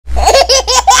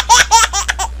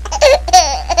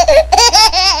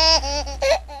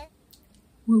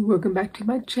Welcome back to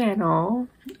my channel.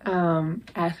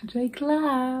 Ashton-Drake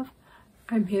Love.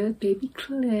 I'm here with baby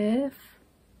Kliff.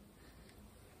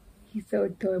 He's so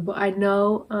adorable. I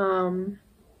know,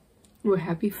 well,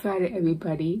 happy Friday,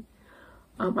 everybody.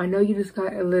 I know you just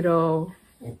got a little,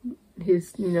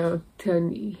 telling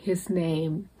me his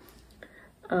name.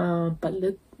 But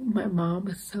look, my mom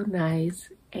is so nice,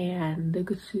 and look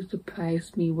what she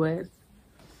surprised me with.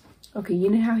 Okay, you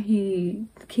know how he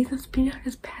keeps on spinning out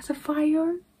his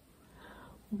pacifier?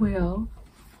 Well,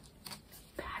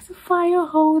 pacifier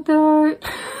holder.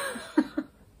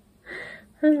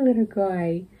 Her little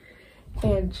guy.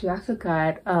 And she also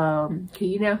got,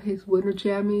 you know his winter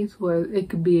jammies where it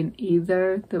could be in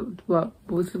either, what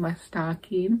was in my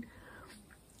stocking.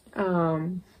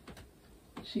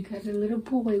 She got a little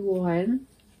boy one.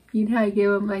 You know how I gave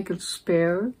him like a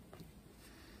spare?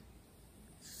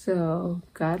 So,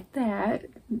 got that.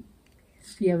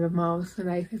 Yeah, my mom was so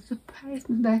nice. It surprised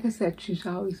me. Like I said, she's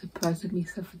always surprising me,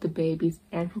 stuff for the babies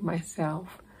and for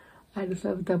myself. I just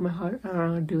love that my heart. I don't know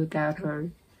how to do without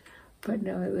her. But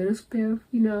no, a little spare,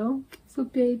 for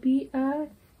baby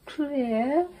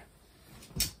Kliff.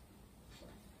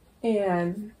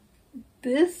 And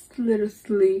this little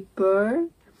sleeper,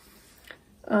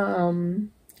 I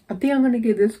think I'm gonna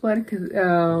give this one because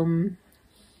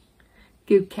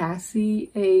give Cassie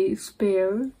a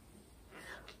spare.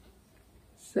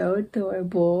 So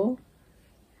adorable.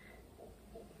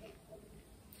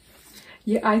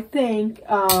 Yeah, I think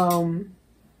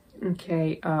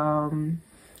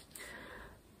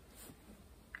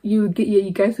you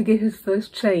guys will get his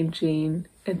first changing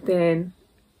and then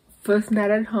first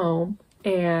night at home,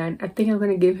 and I think I'm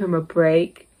gonna give him a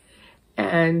break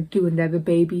and do another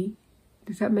baby.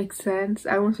 Does that make sense?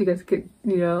 I want you guys to get,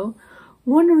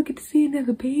 wonder we get to see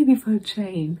another baby for a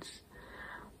change.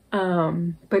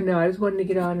 But no, I just wanted to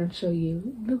get on and show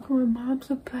you. Look what my mom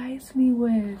surprised me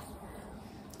with.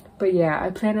 But yeah, I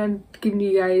plan on giving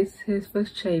you guys his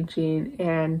first changing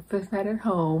and first night at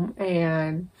home,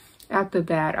 and after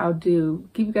that I'll give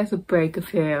you guys a break of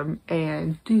him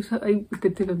and do something with a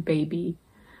different baby.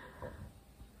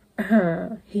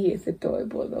 He is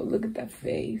adorable though. Look at that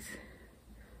face.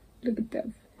 Look at that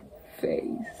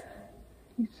face.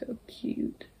 He's so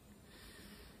cute.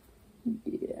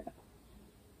 Yeah.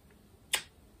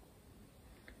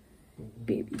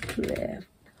 Baby Kliff.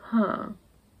 I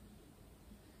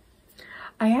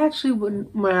actually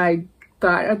wouldn't, when I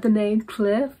thought of the name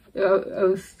Kliff, it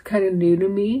was kind of new to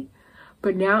me.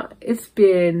 But now it's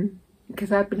been,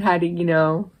 because I've been hiding,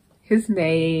 his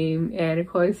name, and of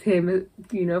course him,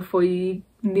 before you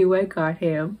knew I got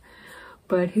him.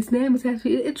 But his name is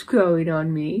actually, it's growing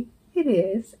on me. It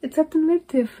is. It's something a little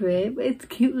different, but it's a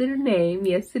cute little name.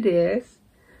 Yes, it is.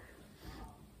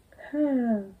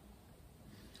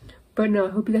 But no, I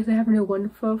hope you guys are having a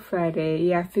wonderful Friday.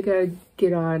 Yeah, I figured I'd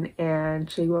get on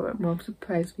and show you what my mom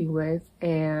surprised me with.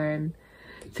 And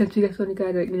since you guys only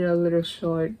got a, little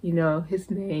short,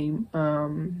 his name,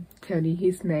 tell you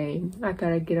his name, I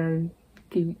thought I'd get on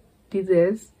and do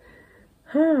this.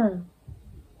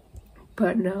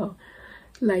 But no,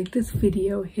 like this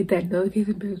video, hit that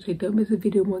notification bell so you don't miss a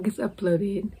video when it gets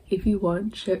uploaded. If you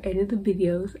want, share any of the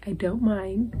videos, I don't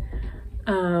mind.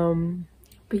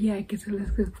 But yeah, I guess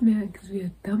let's go from here. Give me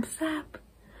a thumbs up.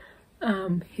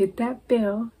 Hit that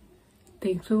bell.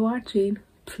 Thanks for watching.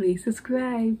 Please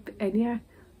subscribe. And yeah,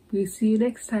 we'll see you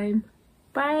next time.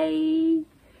 Bye.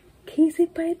 Can you say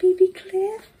bye, baby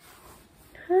Kliff?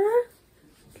 Huh?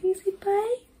 Can you say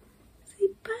bye? Say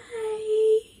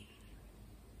bye.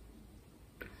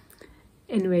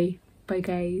 Anyway, bye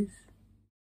guys.